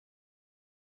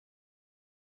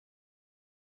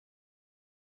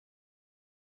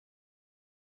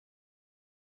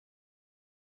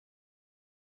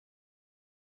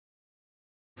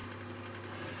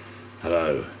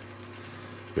Hello.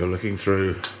 You're looking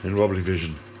through, in wobbly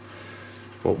vision,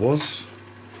 what was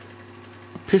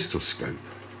a pistol scope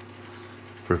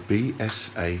for a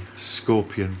BSA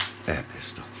Scorpion air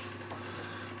pistol,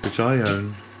 which I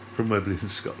own from Webley in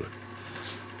Scotland.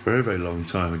 Very, very long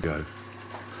time ago.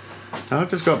 Now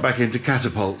I've just got back into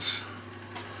catapults.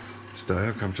 Today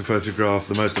I've come to photograph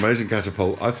the most amazing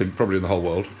catapult, I think, probably in the whole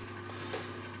world.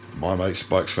 My mate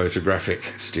Spike's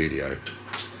photographic studio.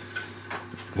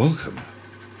 Welcome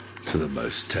to the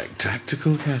most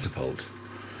tactical catapult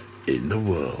in the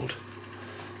world.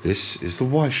 This is the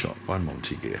Y-Shot by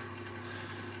Monty Gear.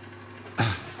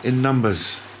 In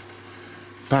numbers,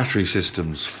 battery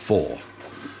systems 4,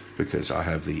 because I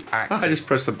have the active. I just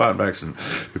pressed the button by accident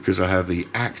because I have the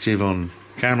active on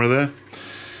camera there.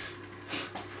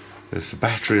 There's a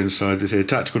battery inside this here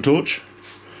tactical torch,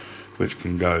 which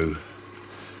can go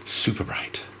super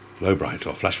bright, low bright,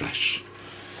 or flash.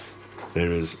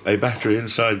 There is a battery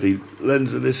inside the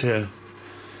lens of this here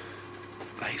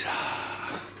laser.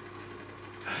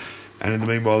 And in the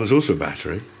meanwhile, there's also a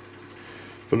battery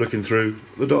for looking through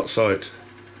the dot sight,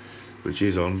 which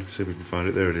is on. See if we can find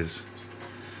it. There it is.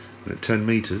 And at 10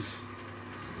 meters,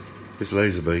 this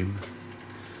laser beam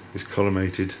is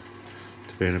collimated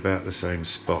to be in about the same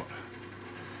spot.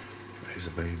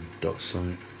 Laser beam, dot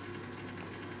sight.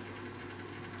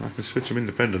 I can switch them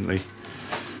independently.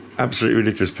 Absolutely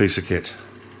ridiculous piece of kit.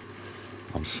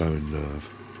 I'm so in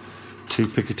love. 2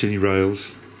 Picatinny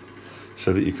rails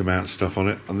so that you can mount stuff on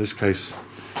it. In this case,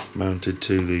 mounted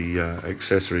to the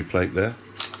accessory plate there.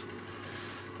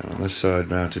 And on this side,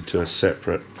 mounted to a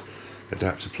separate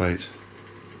adapter plate.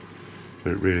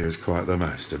 But it really is quite the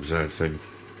most absurd thing.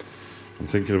 I'm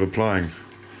thinking of applying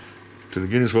to the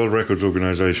Guinness World Records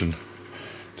organisation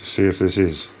to see if this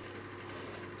is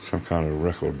some kind of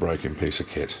record-breaking piece of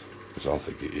kit. Because I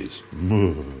think it is.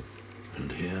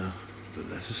 And here, the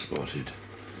lesser spotted,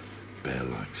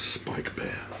 bear-like spike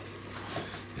bear.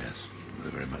 Yes, with a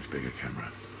very much bigger camera.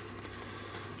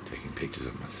 Taking pictures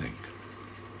of my thing.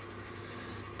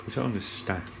 Put it on this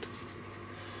stand.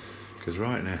 Because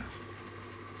right now,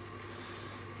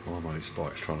 my mate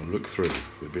Spike's trying to look through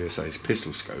with BSA's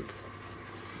pistol scope.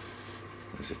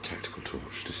 There's a tactical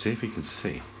torch to see if he can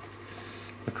see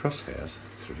the crosshairs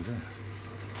through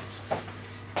there.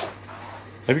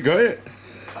 Have you got it?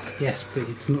 Yes, but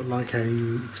it's not like how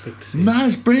you expect to see. No,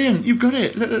 it's brilliant. You've got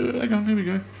it. Look, hang on, here we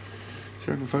go. See if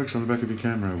I can focus on the back of your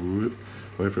camera.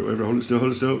 Wait for it, hold it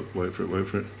still, Wait for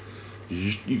it.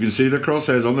 You can see the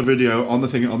crosshairs on the video, on the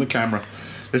thing, on the camera.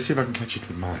 Let's see if I can catch it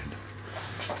with mine.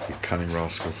 You cunning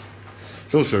rascal.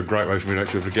 It's also a great way for me to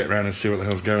actually be able to get around and see what the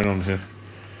hell's going on here.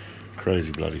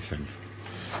 Crazy bloody thing.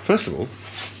 First of all,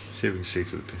 see if we can see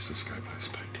through the pistol scope like I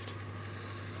expected.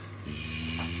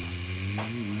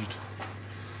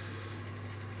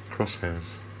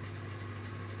 Crosshairs.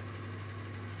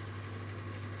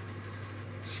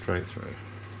 Straight through.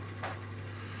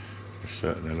 A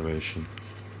certain elevation.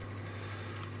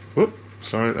 Whoop!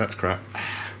 Sorry, that's crap.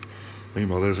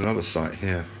 Meanwhile, there's another sight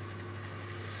here.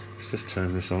 Let's just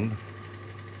turn this on.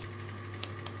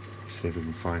 See if we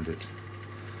can find it.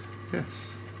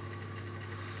 Yes.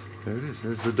 There it is.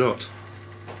 There's the dot.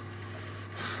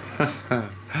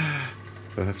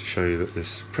 I'll have to show you that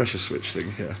this pressure switch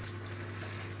thing here.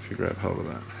 If you grab hold of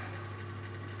that.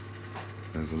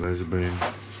 There's the laser beam.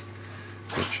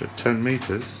 Which at 10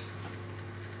 meters,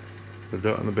 the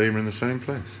dot and the beam are in the same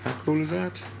place. How cool is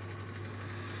that?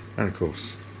 And of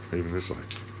course, even this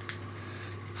light.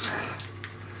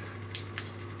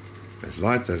 There's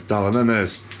light, there's dull, and then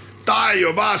there's die,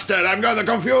 you bastard! I'm going to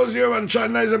confuse you and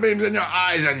shine laser beams in your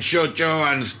eyes and shoot you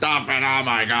and stuff, and oh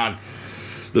my god.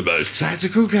 The most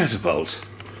tactical catapult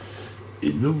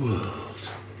in the world.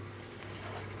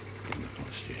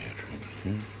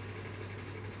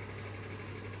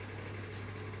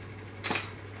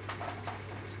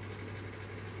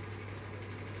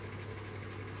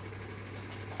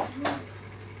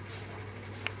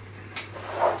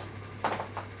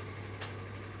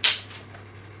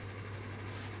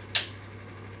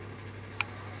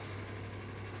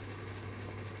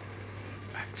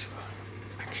 Back to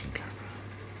our action camera.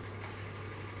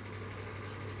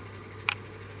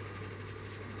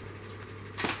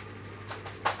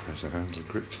 There's the handle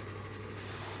gripped.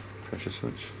 Pressure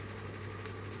switch.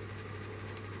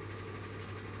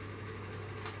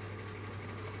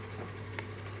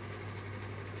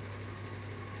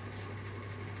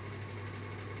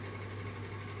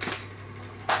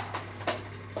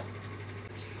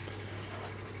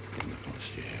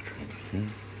 Yeah.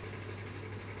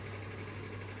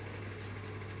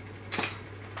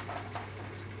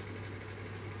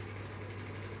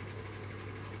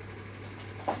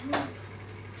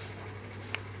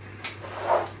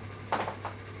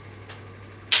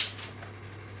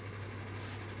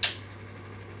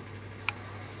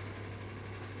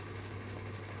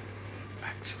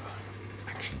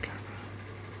 Action camera.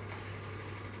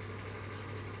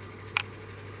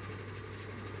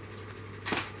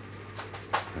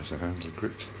 There's the handle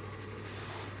gripped.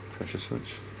 Pressure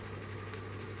switch.